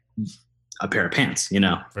wearing a pair of pants, you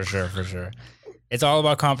know? For sure. It's all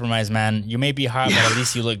about compromise, man. You may be hot, but at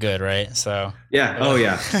least you look good, right? So yeah. Oh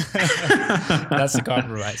yeah. That's the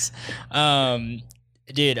compromise.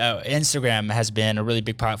 Dude, Instagram has been a really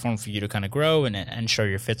big platform for you to kind of grow and show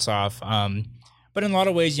your fits off. But in a lot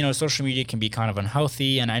of ways, social media can be kind of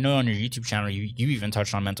unhealthy. And I know on your YouTube channel, you even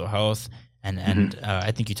touched on mental health, and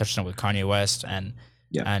I think you touched on it with Kanye West, and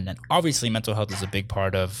obviously mental health is a big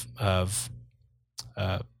part of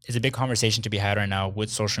is a big conversation to be had right now with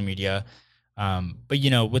social media. But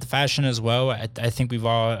with fashion as well, I think we've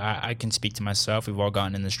all, I can speak to myself, we've all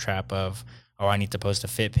gotten in this trap of, oh, I need to post a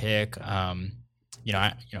fit pic. I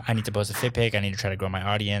need to post a fit pic. I need to try to grow my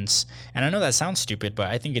audience. And I know that sounds stupid,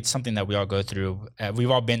 but I think it's something that we all go through.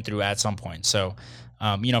 We've all been through at some point. So,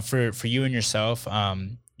 for you and yourself,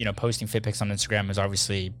 posting fit pics on Instagram has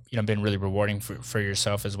obviously, been really rewarding for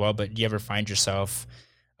yourself as well. But do you ever find yourself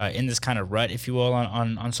in this kind of rut, if you will,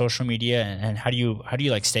 on social media? And how do you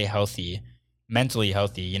like stay healthy, mentally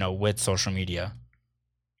healthy, with social media?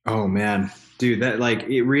 Oh man, dude, that like,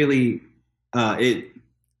 it really, it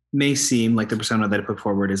may seem like the persona that I put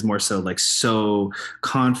forward is more so like so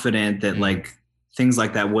confident that like things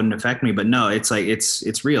like that wouldn't affect me, but no, it's like,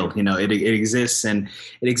 it's real, it exists, and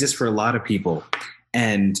it exists for a lot of people.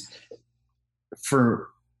 And for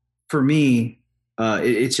me,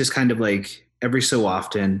 it's just kind of like every so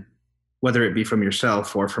often, whether it be from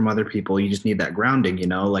yourself or from other people, you just need that grounding,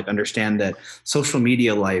 like understand that social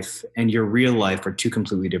media life and your real life are two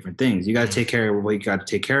completely different things. You got to take care of what you got to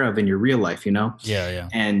take care of in your real life, Yeah.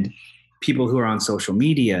 And people who are on social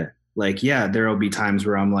media, like, yeah, there will be times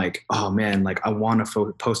where I'm like, oh man, like I want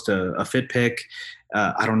to post a fit pic.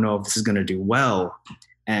 I don't know if this is going to do well.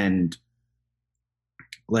 And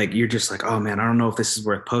like, you're just like, oh man, I don't know if this is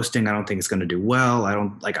worth posting. I don't think it's going to do well. I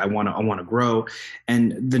want to grow.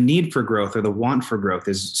 And the need for growth or the want for growth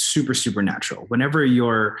is super, super natural. Whenever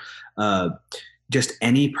you're just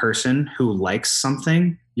any person who likes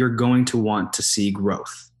something, you're going to want to see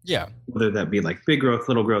growth. Yeah. Whether that be like big growth,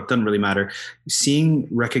 little growth, doesn't really matter. Seeing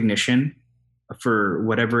recognition for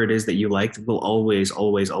whatever it is that you like will always,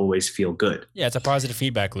 always, always feel good. Yeah. It's a positive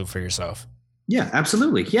feedback loop for yourself. Yeah,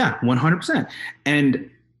 absolutely. Yeah, 100%. And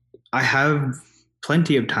I have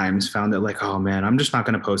plenty of times found that like, oh man, I'm just not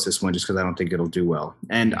going to post this one just because I don't think it'll do well.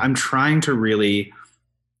 And I'm trying to really,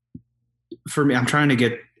 for me, I'm trying to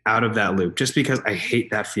get out of that loop just because I hate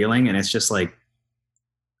that feeling. And it's just like,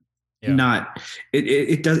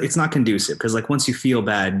 it's not conducive, because like once you feel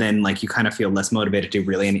bad, then like you kind of feel less motivated to do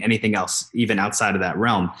really anything else, even outside of that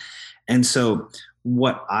realm. And so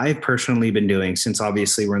what I've personally been doing, since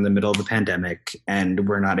obviously we're in the middle of the pandemic and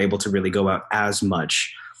we're not able to really go out as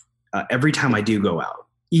much, every time I do go out,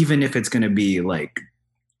 even if it's going to be like,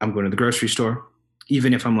 I'm going to the grocery store,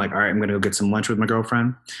 even if I'm like, all right, I'm going to go get some lunch with my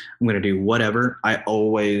girlfriend, I'm going to do whatever, I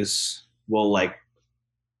always will like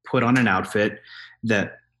put on an outfit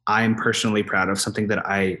that I'm personally proud of, something that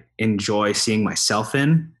I enjoy seeing myself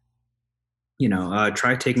in.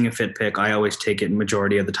 Try taking a fit pic. I always take it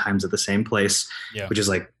majority of the times at the same place, which is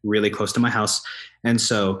like really close to my house. And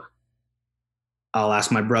so I'll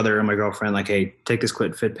ask my brother or my girlfriend, like, hey, take this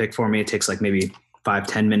quick fit pic for me. It takes like maybe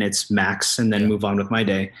 5-10 minutes max, and then move on with my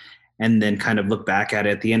day. And then kind of look back at it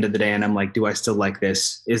at the end of the day. And I'm like, do I still like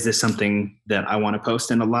this? Is this something that I want to post?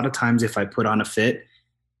 And a lot of times if I put on a fit,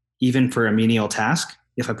 even for a menial task,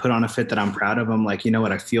 if I put on a fit that I'm proud of, I'm like, you know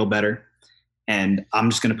what? I feel better. And I'm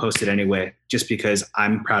just going to post it anyway, just because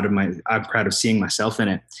I'm proud of seeing myself in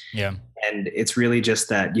it. Yeah. And it's really just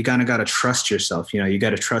that you kind of got to trust yourself. You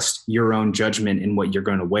got to trust your own judgment in what you're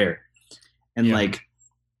going to wear. And like,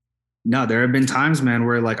 no, there have been times, man,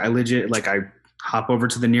 where like I legit, like I hop over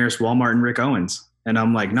to the nearest Walmart in Rick Owens and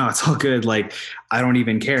I'm like, no, it's all good. Like, I don't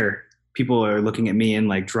even care. People are looking at me in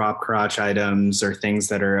like drop crotch items or things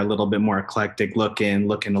that are a little bit more eclectic looking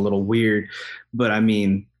a little weird. But I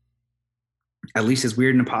mean, at least it's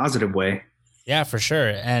weird in a positive way. Yeah, for sure.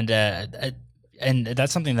 And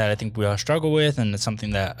that's something that I think we all struggle with. And it's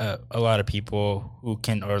something that a lot of people who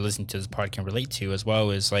can, or listen to this pod can relate to as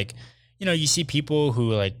well, is like, you see people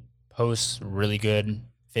who like post really good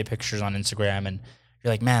fit pictures on Instagram, and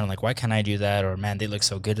you're like, man, like why can't I do that? Or man, they look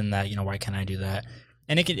so good in that. Why can't I do that?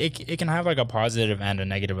 And it can have like a positive and a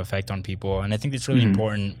negative effect on people. And I think it's really Hmm.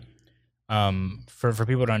 important for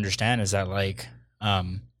people to understand is that like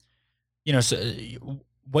so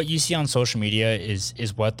what you see on social media is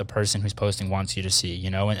what the person who's posting wants you to see,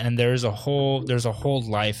 and there's a whole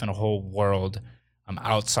life and a whole world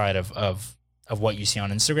outside of what you see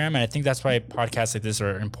on Instagram. And I think that's why podcasts like this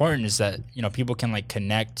are important, is that people can like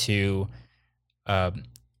connect to um,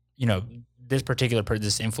 you know this particular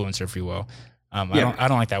this influencer, if you will. Yeah, I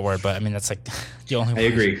don't like that word, but I mean that's like the only I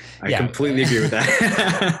word. agree. I Yeah. completely agree with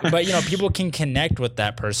that. But people can connect with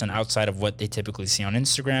that person outside of what they typically see on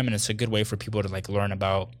Instagram, and it's a good way for people to like learn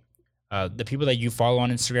about the people that you follow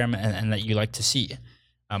on Instagram, and that you like to see.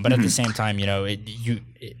 But at the Mhm. same time,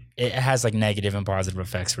 it has like negative and positive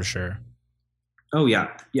effects for sure. Oh yeah,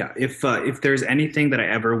 yeah. If there's anything that I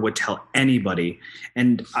ever would tell anybody,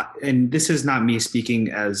 and this is not me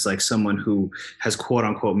speaking as like someone who has quote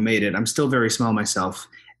unquote made it. I'm still very small myself.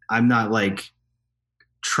 I'm not like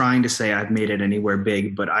trying to say I've made it anywhere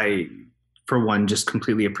big, but I, for one, just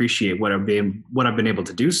completely appreciate what I've been able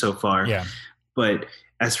to do so far. Yeah, But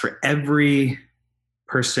as for every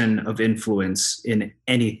person of influence in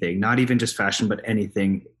anything, not even just fashion, but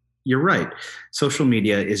anything, you're right. Social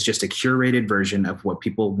media is just a curated version of what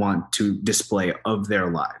people want to display of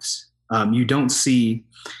their lives. You don't see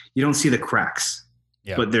the cracks,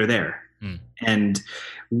 yeah, but they're there, mm, and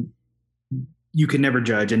you can never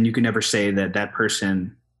judge, and you can never say that that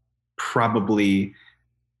person probably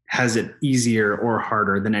has it easier or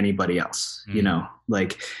harder than anybody else. mm,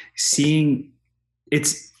 Like seeing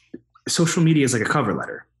it's social media is like a cover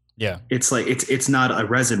letter. yeah. It's like it's not a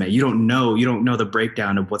resume. You don't know the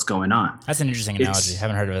breakdown of what's going on. That's an interesting analogy. It's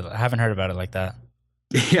Haven't heard of it. I haven't heard about it like that.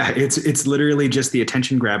 yeah, it's literally just the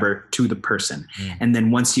attention grabber to the person. Mm, And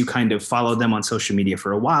then once you kind of follow them on social media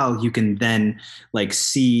for a while, you can then like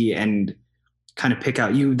see and kind of pick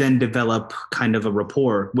out, you then develop kind of a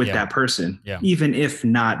rapport with yeah, that person, yeah, even if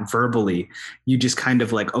not verbally. You just kind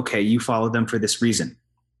of like, okay, you follow them for this reason.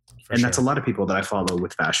 for And that's a sure. lot of people that I follow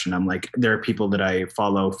with fashion. I'm like, there are people that I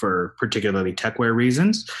follow for particularly techwear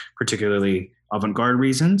reasons, particularly avant-garde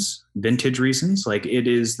reasons, vintage reasons. Like it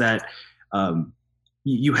is that um,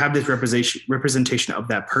 you have this representation of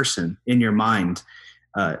that person in your mind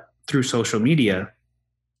through social media.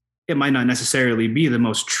 It might not necessarily be the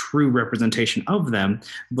most true representation of them,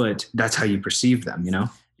 but that's how you perceive them.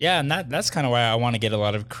 Yeah, and that's kind of why I want to get a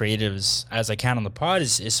lot of creatives as I can on the pod,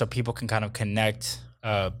 is so people can kind of connect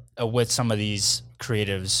with some of these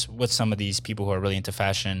creatives, with some of these people who are really into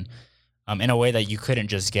fashion, in a way that you couldn't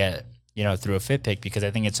just get, through a fit pick, because I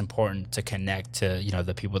think it's important to connect to,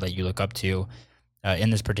 the people that you look up to in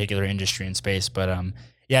this particular industry and space. But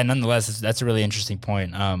yeah, nonetheless, that's a really interesting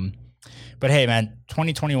point. But hey, man,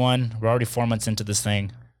 2021, we're already 4 months into this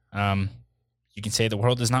thing. Um, you can say the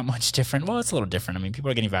world is not much different. Well, it's a little different. I mean, people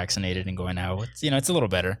are getting vaccinated and going out. It's a little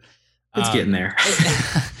better. It's getting Um, there.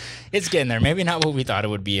 it's, it's getting there. Maybe not what we thought it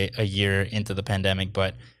would be a year into the pandemic,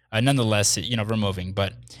 but nonetheless, we're moving.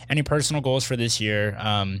 But any personal goals for this year?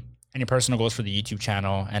 Any personal goals for the YouTube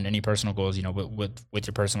channel, and any personal goals, with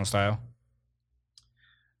your personal style?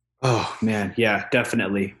 Oh man, yeah,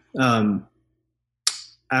 definitely.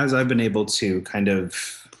 As I've been able to kind of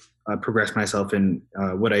progress myself in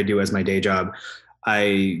what I do as my day job,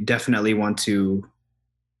 I definitely want to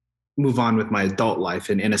move on with my adult life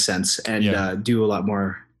in a sense, and Yeah. do a lot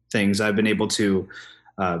more things. I've been able to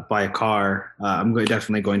buy a car.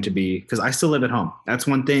 Definitely going to be, because I still live at home. That's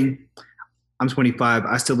one thing. I'm 25.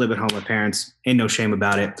 I still live at home with parents. Ain't no shame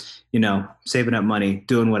about it. Saving up money,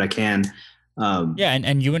 doing what I can. Um, Yeah,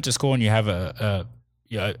 and you went to school, and you have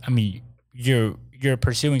yeah. I mean, you're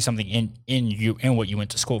pursuing something in what you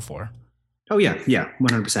went to school for. Oh yeah, yeah,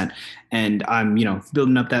 100%. And I'm,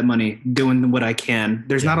 building up that money, doing what I can.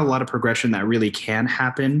 There's Yeah, not a lot of progression that really can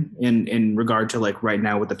happen in regard to like right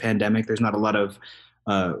now with the pandemic. There's not a lot of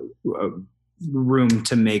uh, uh, room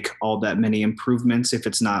to make all that many improvements if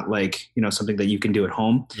it's not like something that you can do at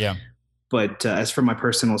home. yeah, But as for my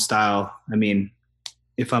personal style, I mean,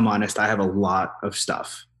 if I'm honest, I have a lot of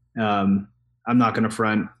stuff. I'm not going to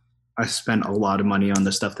front. I spent a lot of money on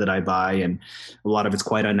the stuff that I buy, and a lot of it's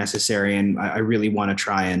quite unnecessary. And I really want to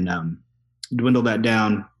try and dwindle that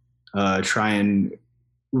down, try and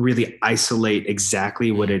really isolate exactly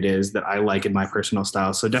what mm, it is that I like in my personal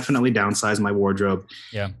style. So definitely downsize my wardrobe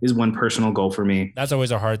yeah. is one personal goal for me. That's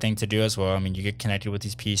always a hard thing to do as well. I mean, you get connected with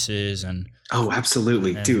these pieces, and Oh,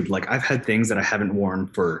 absolutely, and dude. Like I've had things that I haven't worn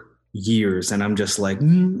for years, and I'm just like,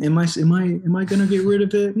 am I gonna get rid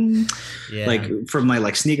of it? Like Yeah. from my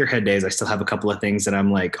like sneakerhead days, I still have a couple of things that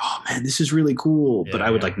I'm like, oh man, this is really cool, but Yeah.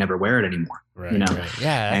 I would Yeah. like never wear it anymore, you Right. know? Right.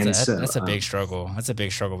 Yeah. And That's a big struggle. That's a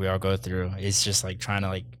big struggle we all go through. It's just like trying to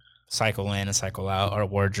like cycle in and cycle out our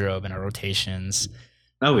wardrobe and our rotations.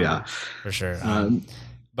 oh yeah, Um, for sure. um,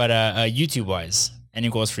 But YouTube wise, any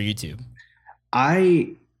goals for YouTube?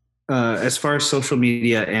 I as far as social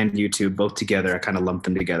media and YouTube both together, I kind of lump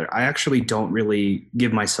them together. I actually don't really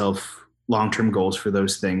give myself long-term goals for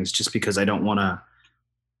those things just because I don't want to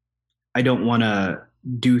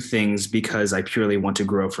do things because I purely want to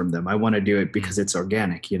grow from them. I want to do it Mm, because it's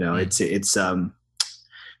organic, you know. mm, It's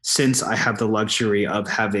since I have the luxury of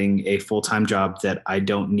having a full-time job that I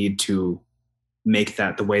don't need to make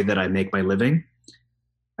that the way that I make my living.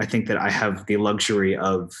 I think that I have the luxury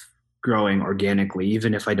of growing organically,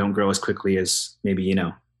 even if I don't grow as quickly as maybe,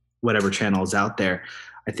 whatever channel is out there.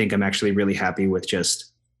 I think I'm actually really happy with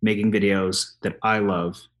just making videos that I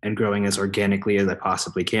love and growing as organically as I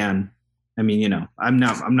possibly can. I mean, I'm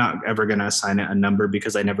not ever going to assign it a number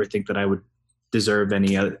because I never think that I would deserve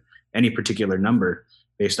any particular number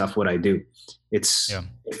based off what I do. yeah. It's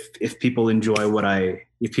if people enjoy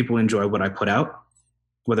what I put out,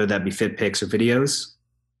 whether that be fit pics or videos,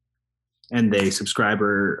 and they subscribe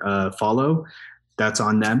or follow, that's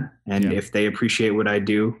on them. And Yeah. if they appreciate what I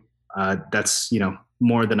do, that's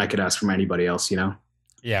more than I could ask from anybody else.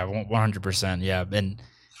 Yeah, 100%. Yeah, and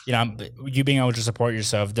you being able to support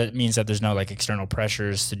yourself, that means that there's no like external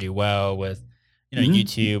pressures to do well with Mm-hmm.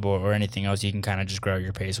 YouTube or anything else. You can kind of just grow at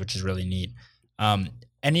your pace, which is really neat. Um,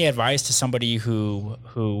 any advice to somebody who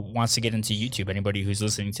wants to get into YouTube? Anybody who's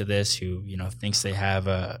listening to this who thinks they have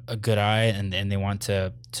a good eye and they want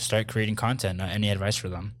to start creating content? Any advice for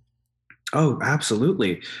them? Oh,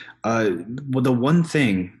 absolutely. Uh, well, the one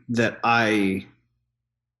thing that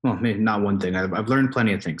well, maybe not one thing. I've learned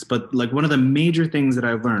plenty of things, but like one of the major things that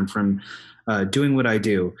I've learned from doing what I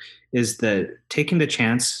do is that taking the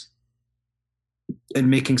chance and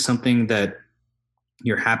making something that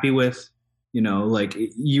you're happy with, like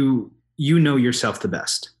you know yourself the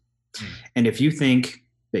best. Mm, And if you think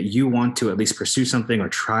that you want to at least pursue something or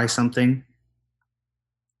try something,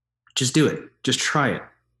 just do it. Just try it.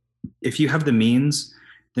 If you have the means,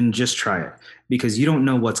 then just try it because you don't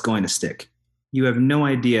know what's going to stick. You have no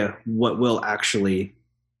idea what will actually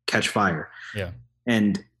catch fire. yeah,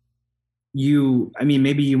 And I mean,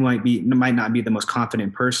 maybe you might not be the most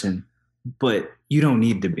confident person, but you don't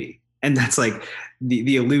need to be. And that's like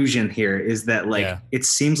the illusion here is that like yeah, it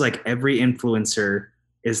seems like every influencer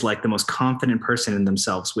is like the most confident person in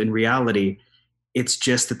themselves. When in reality, it's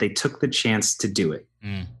just that they took the chance to do it.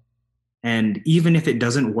 mm, And even if it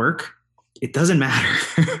doesn't work, it doesn't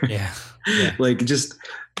matter. yeah, yeah, Like just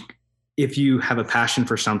if you have a passion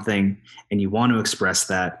for something and you want to express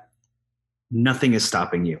that, nothing is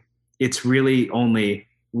stopping you. It's really only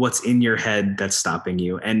what's in your head that's stopping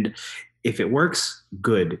you. And if it works,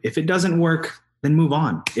 good. If it doesn't work, then move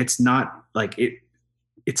on. It's not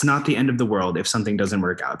the end of the world if something doesn't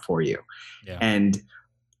work out for you. yeah, And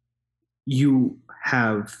you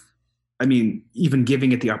have, I mean, even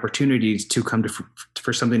giving it the opportunities to come to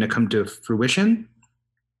for something to come to fruition,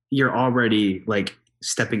 you're already like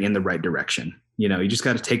stepping in the right direction. You just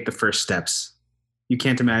got to take the first steps. You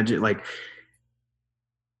can't imagine like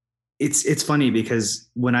it's funny because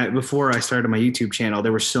before I started my YouTube channel,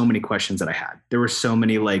 there were so many questions that I had. There were so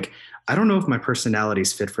many like, I don't know if my personality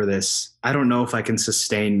is fit for this. I don't know if I can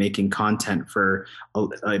sustain making content for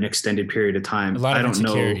an extended period of a time. lot I of don't know.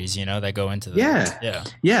 insecurities, that go into that. Yeah, Yeah,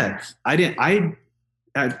 yeah. I didn't. I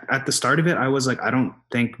at the start of it, I was like, I don't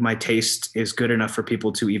think my taste is good enough for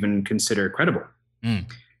people to even consider credible. mm,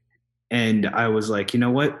 And I was like, you know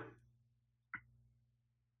what?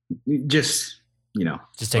 Just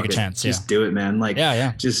just take a fuck it. chance. Yeah, Just do it, man. Like, yeah,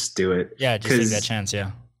 yeah, just do it. yeah. Just take that Because chance.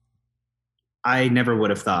 Yeah. I never would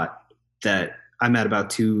have thought that I'm at about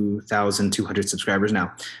 2,200 subscribers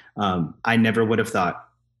now. I never would have thought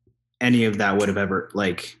any of that would have ever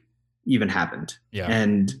like even happened. Yeah.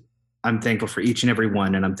 And I'm thankful for each and every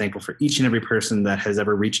one, and I'm thankful for each and every person that has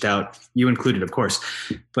ever reached out, you included, of course.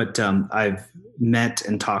 But I've met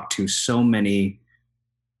and talked to so many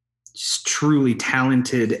just truly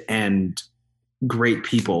talented and great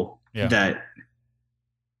people Yeah. that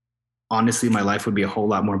honestly my life would be a whole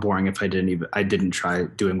lot more boring if I didn't try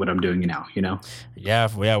doing what I'm doing now. Yeah. Yeah.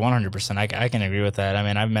 100%. I can agree with that. I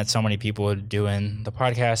mean, I've met so many people doing the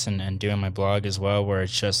podcast and doing my blog as well, where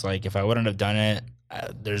it's just like, if I wouldn't have done it,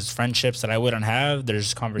 there's friendships that I wouldn't have.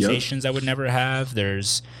 There's Yep. conversations I would never have.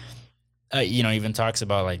 There's, even talks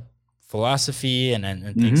about like philosophy and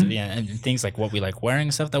things, Mm-hmm. and things like what we like wearing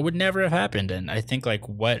and stuff that would never have happened. And I think like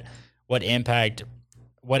what impact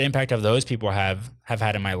have those people have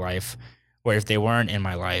had in my life, where if they weren't in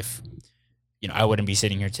my life, I wouldn't be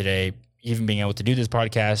sitting here today, even being able to do this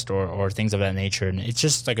podcast or things of that nature. And it's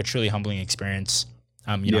just like a truly humbling experience.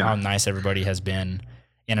 How Yeah. nice everybody has been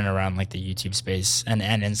in and around like the YouTube space and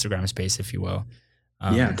Instagram space, if you will.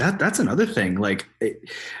 Yeah, that's another thing. Like,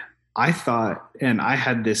 I thought, and I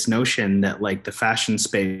had this notion that like the fashion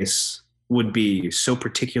space would be so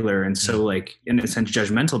particular and so like in a sense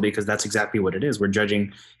judgmental, because that's exactly what it is. We're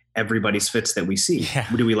judging everybody's fits that we see. Yeah.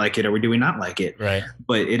 Do we like it or do we not like it? Right.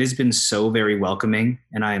 But it has been so very welcoming,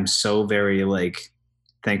 and I am so very like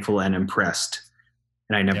thankful and impressed.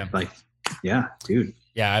 And I never yeah, dude.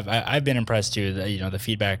 Yeah, I've been impressed too. The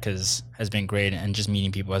feedback has been great, and just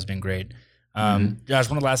meeting people has been great. Josh,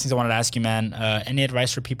 one of the last things I wanted to ask you, man, any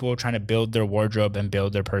advice for people trying to build their wardrobe and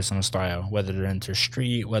build their personal style, whether they're into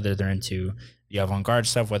street, whether they're into the avant-garde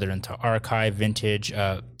stuff, whether they're into archive, vintage,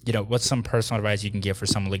 what's some personal advice you can give for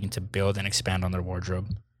someone looking to build and expand on their wardrobe?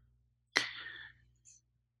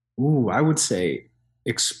 Ooh, I would say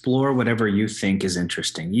explore whatever you think is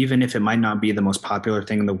interesting, even if it might not be the most popular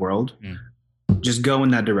thing in the world. Just go in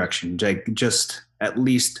that direction. Like, just at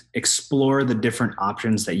least explore the different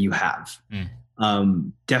options that you have.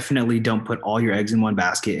 Definitely don't put all your eggs in one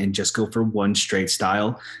basket and just go for one straight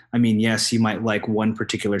style. I mean, yes, you might like one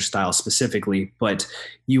particular style specifically, but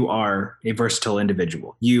you are a versatile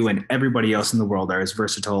individual. You and everybody else in the world are as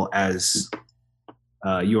versatile as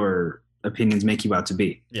your opinions make you out to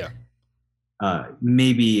be. Yeah.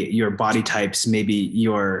 Maybe your body types, maybe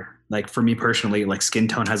your, like for me personally, like skin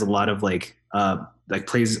tone has a lot of like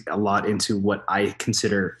plays a lot into what I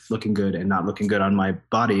consider looking good and not looking good on my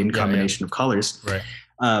body in combination of colors. Right.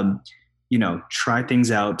 Try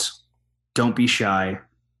things out. Don't be shy.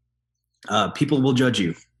 People will judge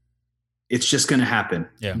you. It's just going to happen.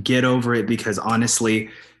 Yeah. Get over it, because honestly,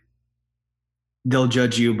 they'll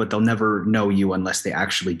judge you, but they'll never know you unless they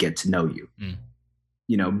actually get to know you.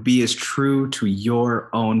 Be as true to your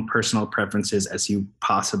own personal preferences as you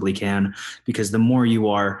possibly can, because the more you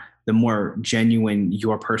are, the more genuine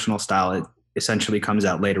your personal style it essentially comes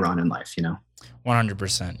out later on in life,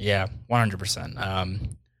 100%. Yeah. 100%.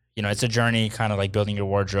 It's a journey, kind of like building your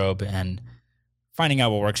wardrobe and finding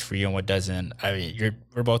out what works for you and what doesn't. I mean,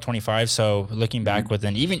 we're both 25. So looking back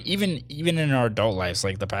within, even in our adult lives,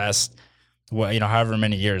 like the past, however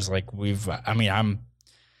many years, like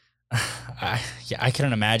I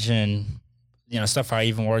couldn't imagine, stuff I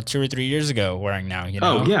even wore 2 or 3 years ago wearing now,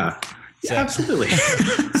 Oh yeah. Yeah, absolutely.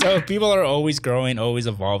 So people are always growing, always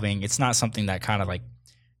evolving. It's not something that kind of like,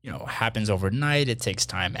 happens overnight. It takes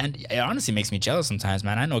time. And it honestly makes me jealous sometimes,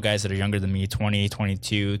 man. I know guys that are younger than me, 20,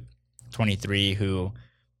 22, 23, who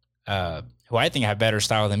I think have better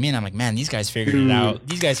style than me. And I'm like, man, these guys figured it out.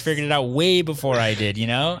 These guys figured it out way before I did,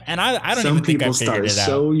 And I don't even think I figured it out.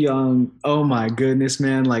 So young. Oh my goodness,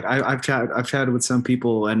 man. Like I've chatted with some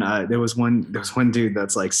people, and there was one dude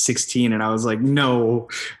that's like 16, and I was like, no,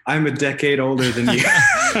 I'm a decade older than you.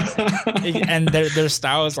 And their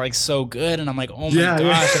style is like so good. And I'm like, oh my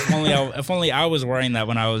gosh, if only I was wearing that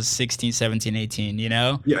when I was 16, 17, 18,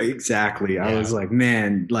 Yeah, exactly. I was like,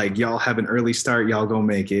 man, like y'all have an early start. Y'all go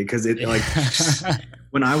make it. Cause it like,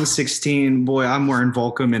 when I was 16, boy, I'm wearing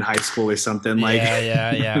Volcom in high school or something. Like,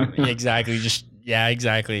 yeah, exactly.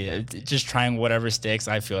 Exactly. Just trying whatever sticks.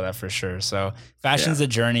 I feel that for sure. So fashion's a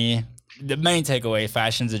journey. The main takeaway,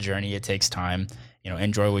 fashion's a journey. It takes time.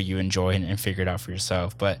 Enjoy what you enjoy and figure it out for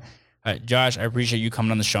yourself. But Josh, I appreciate you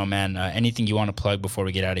coming on the show, man. Anything you want to plug before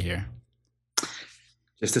we get out of here?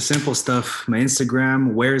 Just the simple stuff. My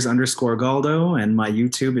Instagram, where's_Galdo, and my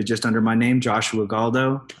YouTube is just under my name, Joshua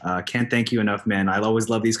Galdo. Can't thank you enough, man. I always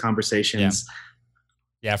love these conversations.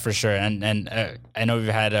 Yeah, for sure. And I know we've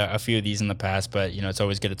had a few of these in the past, but it's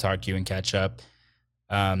always good to talk to you and catch up.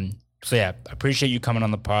 So yeah, appreciate you coming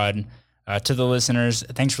on the pod. To the listeners,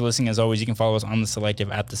 thanks for listening. As always, you can follow us on The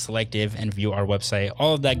Selective at The Selective and view our website.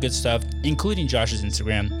 All of that good stuff, including Josh's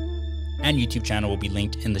Instagram and YouTube channel, will be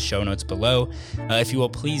linked in the show notes below. If you will,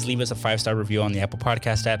 please leave us a 5-star review on the Apple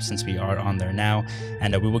Podcast app, since we are on there now,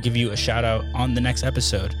 and we will give you a shout out on the next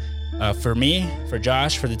episode. For me, for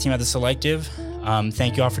Josh, for the team at The Selective,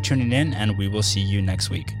 thank you all for tuning in, and we will see you next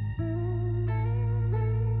week.